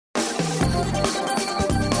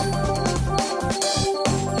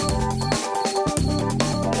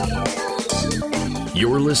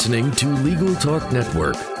You're listening to Legal Talk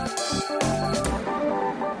Network.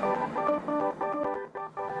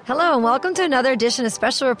 Hello, and welcome to another edition of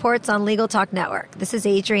Special Reports on Legal Talk Network. This is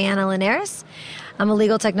Adriana Linares. I'm a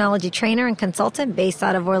legal technology trainer and consultant based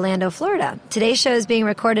out of Orlando, Florida. Today's show is being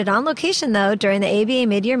recorded on location, though, during the ABA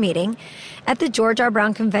mid-year meeting at the George R.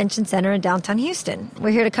 Brown Convention Center in downtown Houston. We're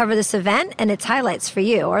here to cover this event and its highlights for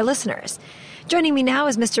you, our listeners. Joining me now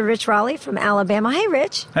is Mr. Rich Raleigh from Alabama. Hey,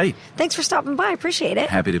 Rich. Hey. Thanks for stopping by. I appreciate it.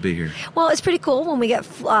 Happy to be here. Well, it's pretty cool when we get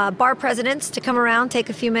bar presidents to come around, take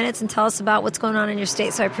a few minutes, and tell us about what's going on in your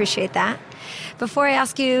state, so I appreciate that. Before I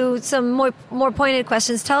ask you some more pointed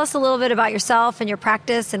questions, tell us a little bit about yourself and your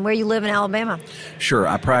practice and where you live in Alabama. Sure.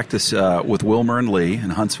 I practice with Wilmer & Lee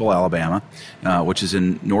in Huntsville, Alabama, which is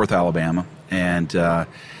in North Alabama, and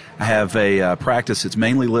I have a practice that's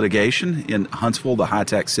mainly litigation in Huntsville, the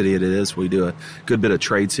high-tech city it is. We do a good bit of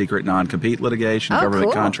trade secret non-compete litigation,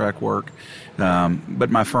 government contract work.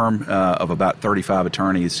 But my firm of about 35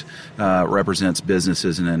 attorneys represents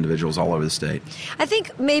businesses and individuals all over the state. I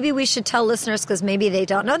think maybe we should tell listeners, because maybe they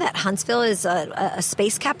don't know, that Huntsville is a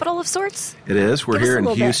space capital of sorts. It is. We're here in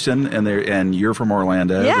Houston, and you're from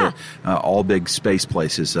Orlando. Yeah. All big space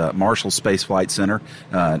places. Marshall Space Flight Center,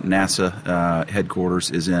 NASA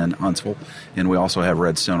headquarters is in Huntsville, and we also have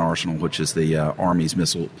Redstone Arsenal, which is the Army's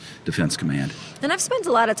Missile Defense Command. And I've spent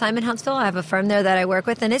a lot of time in Huntsville. I have a firm there that I work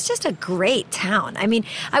with, and it's just a great town. I mean,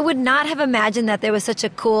 I would not have imagined that there was such a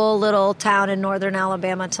cool little town in northern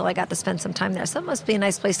Alabama until I got to spend some time there. So it must be a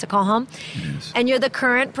nice place to call home. It is. And you're the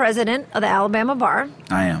current president of the Alabama Bar.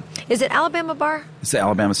 I am. Is it Alabama Bar? It's the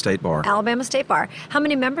Alabama State Bar. Alabama State Bar. How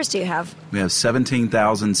many members do you have? We have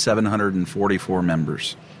 17,744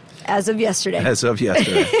 members. As of yesterday. As of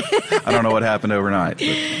yesterday. I don't know what happened overnight. But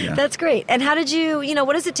yeah. That's great. And how did you,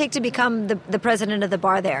 what does it take to become the president of the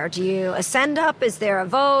bar there? Do you ascend up? Is there a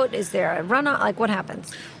vote? Is there a runoff? Like, what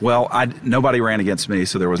happens? Well, nobody ran against me,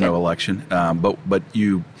 so there was no election. But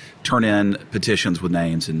you turn in petitions with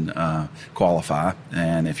names and qualify.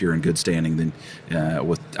 And if you're in good standing, then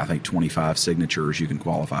with, I think, 25 signatures, you can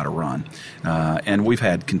qualify to run. And we've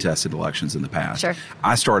had contested elections in the past. Sure.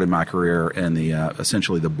 I started my career in the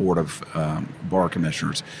essentially the Board of Bar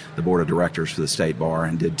Commissioners, the Board of Directors for the State Bar,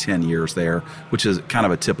 and did 10 years there, which is kind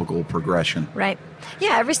of a typical progression. Right.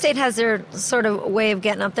 Yeah, every state has their sort of way of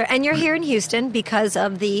getting up there. And you're here in Houston because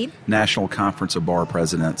of the National Conference of Bar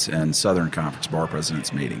Presidents and Southern Conference Bar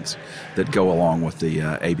Presidents meetings that go along with the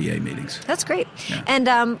ABA meetings. That's great. Yeah.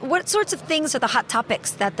 And what sorts of things are the hot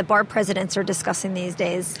topics that the bar presidents are discussing these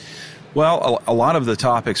days? Well, a lot of the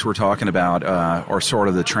topics we're talking about are sort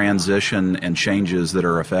of the transition and changes that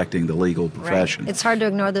are affecting the legal profession. Right. It's hard to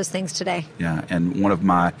ignore those things today. Yeah, and one of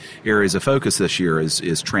my areas of focus this year is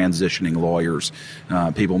transitioning lawyers,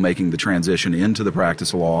 people making the transition into the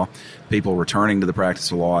practice of law, people returning to the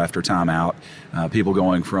practice of law after time out, people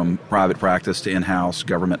going from private practice to in-house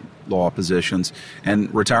government law positions,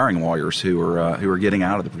 and retiring lawyers who are getting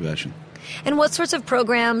out of the profession. And what sorts of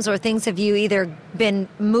programs or things have you either been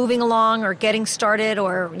moving along or getting started,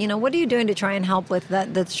 or, what are you doing to try and help with the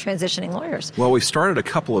transitioning lawyers? Well, we've started a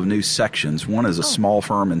couple of new sections. One is a small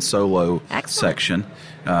firm and solo section.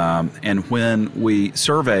 And when we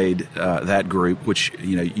surveyed that group, which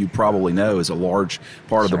you probably know is a large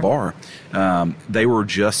part of the bar, they were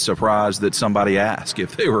just surprised that somebody asked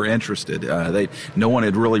if they were interested. No one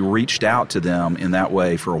had really reached out to them in that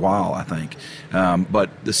way for a while, I think. But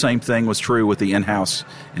the same thing was true with the in-house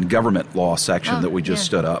and government law section that we just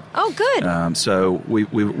stood up. Oh, good. So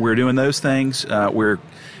we're doing those things. We're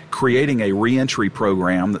creating a reentry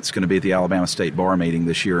program that's going to be at the Alabama State Bar meeting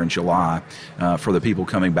this year in July for the people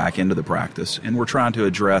coming back into the practice. And we're trying to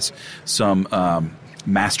address some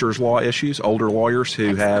master's law issues, older lawyers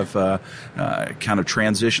who have kind of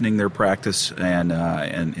transitioning their practice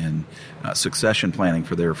and succession planning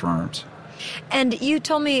for their firms. And you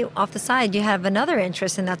told me off the side you have another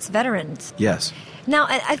interest, and that's veterans. Yes. Now,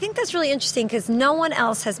 I think that's really interesting because no one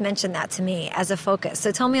else has mentioned that to me as a focus.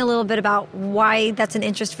 So tell me a little bit about why that's an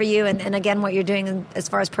interest for you and again, what you're doing as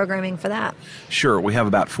far as programming for that. Sure. We have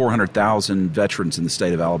about 400,000 veterans in the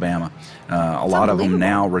state of Alabama, a lot of them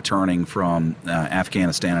now returning from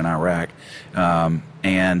Afghanistan and Iraq.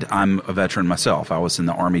 And I'm a veteran myself. I was in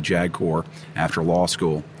the Army JAG Corps after law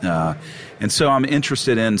school. And so I'm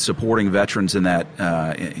interested in supporting veterans in that,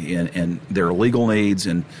 in their legal needs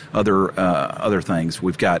and other things.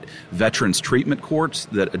 We've got veterans treatment courts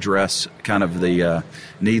that address kind of the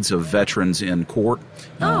needs of veterans in court.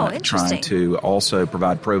 Trying to also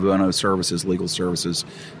provide pro bono services, legal services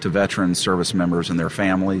to veterans, service members, and their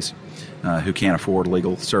families who can't afford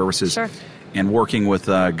legal services. Sure. and working with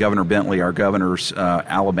Governor Bentley, our governor's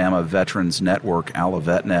Alabama Veterans Network,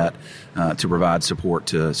 AlaVetNet, to provide support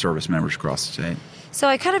to service members across the state. So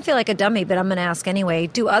I kind of feel like a dummy, but I'm going to ask anyway.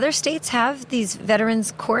 Do other states have these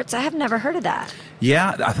veterans courts? I have never heard of that.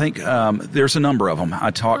 Yeah, I think there's a number of them. I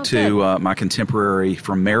talked to my contemporary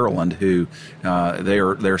from Maryland who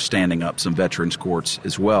they're standing up some veterans courts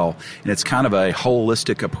as well. And it's kind of a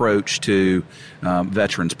holistic approach to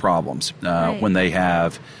veterans problems. When they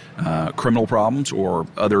have criminal problems or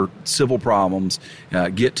other civil problems,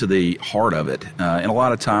 get to the heart of it. And a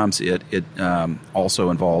lot of times it also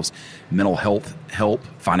involves mental health help,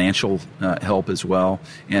 financial help as well,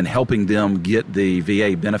 and helping them get the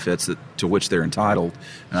VA benefits to which they're entitled.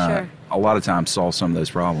 Sure. A lot of times solve some of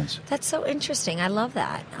those problems. That's so interesting. I love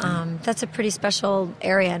that. That's a pretty special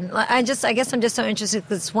area. And I guess I'm just so interested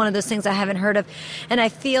because it's one of those things I haven't heard of. And I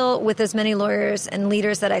feel with as many lawyers and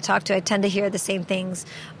leaders that I talk to, I tend to hear the same things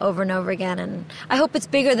over and over again. And I hope it's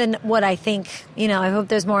bigger than what I think. I hope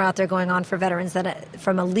there's more out there going on for veterans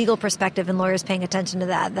from a legal perspective and lawyers paying attention to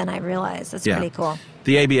that than I realize. That's pretty cool.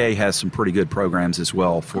 The ABA has some pretty good programs as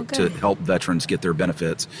well to help veterans get their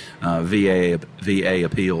benefits, VA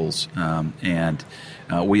appeals, and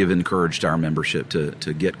we have encouraged our membership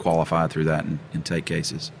to get qualified through that and take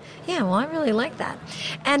cases. Yeah, well, I really like that.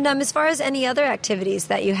 And as far as any other activities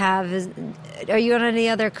that you have, are you on any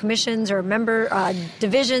other commissions or member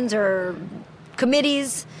divisions or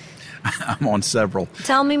committees? I'm on several.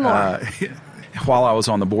 Tell me more. While I was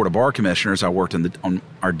on the Board of Bar Commissioners, I worked on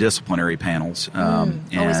our disciplinary panels.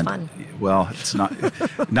 Always fun. Well, it's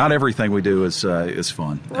not everything we do is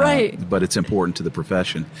fun, right? But it's important to the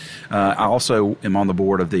profession. I also am on the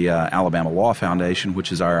board of the Alabama Law Foundation,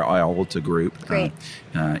 which is our IALTA group. Great.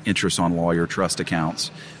 Interest on Lawyer Trust Accounts,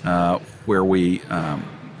 where we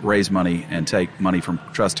raise money and take money from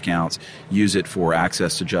trust accounts, use it for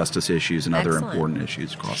access to justice issues and other important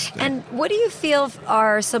issues across the state. And what do you feel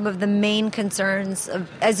are some of the main concerns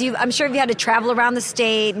I'm sure you've had to travel around the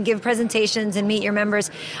state and give presentations and meet your members.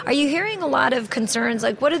 Are you hearing a lot of concerns?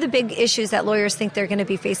 Like, what are the big issues that lawyers think they're going to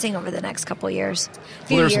be facing over the next couple of years?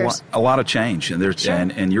 There's a lot of change, and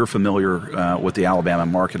and you're familiar with the Alabama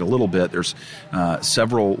market a little bit. There's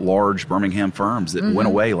several large Birmingham firms that went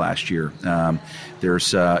away last year.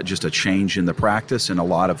 There's just a change in the practice, and a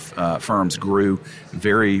lot of firms grew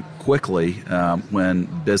very quickly when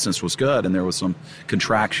business was good, and there was some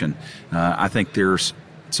contraction. I think there's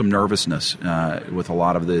some nervousness with a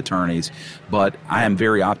lot of the attorneys, but I am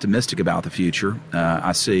very optimistic about the future.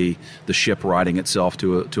 I see the ship righting itself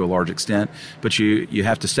to a large extent, but you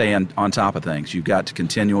have to stay on top of things. You've got to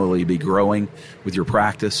continually be growing with your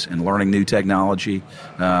practice and learning new technology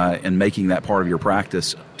and making that part of your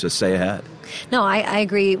practice to stay ahead. No, I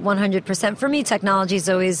agree 100%. For me, technology is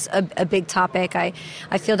always a big topic. I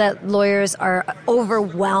feel that lawyers are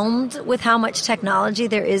overwhelmed with how much technology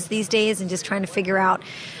there is these days, and just trying to figure out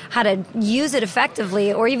how to use it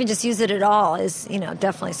effectively or even just use it at all is,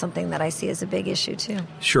 definitely something that I see as a big issue too.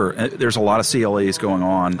 Sure. There's a lot of CLEs going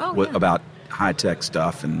on about high-tech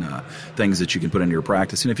stuff and things that you can put into your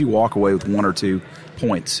practice. And if you walk away with one or 2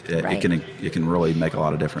 points, it can really make a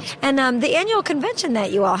lot of difference. And the annual convention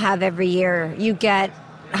that you all have every year, you get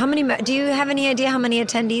how many? Do you have any idea how many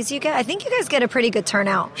attendees you get? I think you guys get a pretty good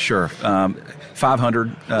turnout. Sure.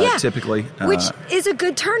 500 typically. Which is a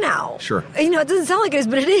good turnout. Sure. It doesn't sound like it is,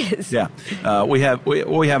 but it is. Yeah. We have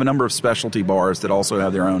a number of specialty bars that also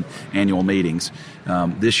have their own annual meetings.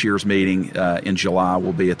 This year's meeting in July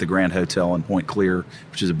will be at the Grand Hotel in Point Clear,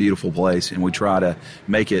 which is a beautiful place, and we try to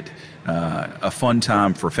make it a fun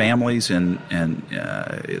time for families and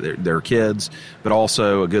their kids, but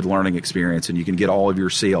also a good learning experience, and you can get all of your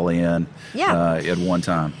CL in at one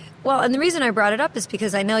time. Well, and the reason I brought it up is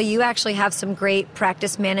because I know you actually have some great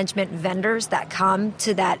practice management vendors that come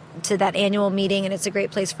to that annual meeting, and it's a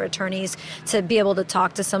great place for attorneys to be able to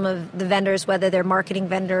talk to some of the vendors, whether they're marketing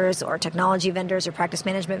vendors or technology vendors or practice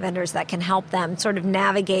management vendors that can help them sort of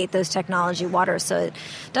navigate those technology waters. So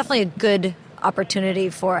definitely a good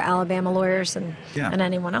opportunity for Alabama lawyers and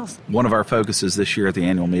anyone else. One of our focuses this year at the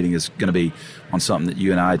annual meeting is going to be on something that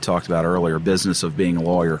you and I talked about earlier, business of being a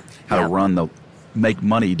lawyer, how to make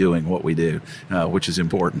money doing what we do, which is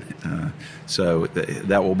important. So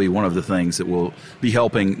that will be one of the things that will be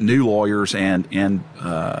helping new lawyers and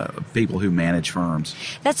people who manage firms.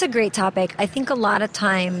 That's a great topic. I think a lot of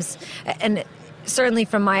times, and certainly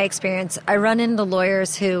from my experience, I run into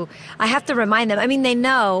lawyers who I have to remind them. I mean, they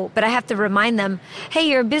know, but I have to remind them, hey,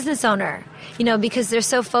 you're a business owner, because they're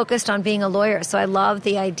so focused on being a lawyer. So I love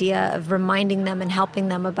the idea of reminding them and helping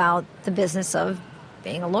them about the business of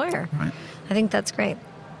being a lawyer. Right. I think that's great.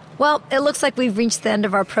 Well, it looks like we've reached the end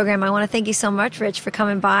of our program. I want to thank you so much, Rich, for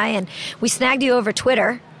coming by. And we snagged you over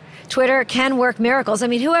Twitter. Twitter can work miracles. I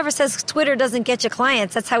mean, whoever says Twitter doesn't get you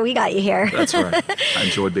clients, that's how we got you here. That's right. I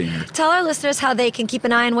enjoyed being here. Tell our listeners how they can keep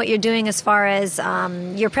an eye on what you're doing as far as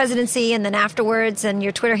your presidency and then afterwards, and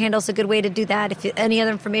your Twitter handle is a good way to do that. If any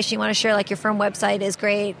other information you want to share, like your firm website, is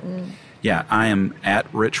great. Yeah, I am at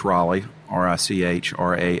Rich Raleigh,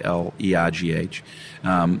 RichRaleigh.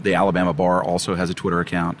 The Alabama Bar also has a Twitter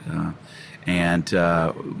account, and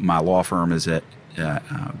my law firm is at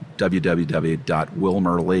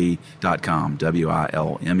www.wilmerlee.com,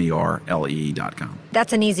 WILMERLE.com.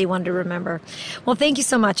 That's an easy one to remember. Well, thank you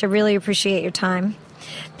so much. I really appreciate your time.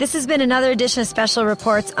 This has been another edition of Special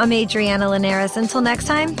Reports. I'm Adriana Linares. Until next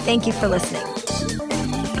time, thank you for listening.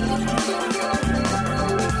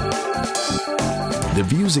 The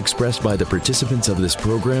views expressed by the participants of this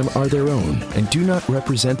program are their own and do not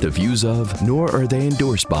represent the views of, nor are they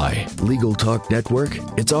endorsed by, Legal Talk Network,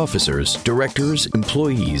 its officers, directors,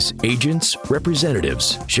 employees, agents,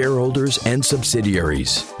 representatives, shareholders, and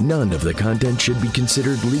subsidiaries. None of the content should be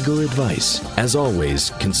considered legal advice. As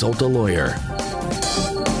always, consult a lawyer.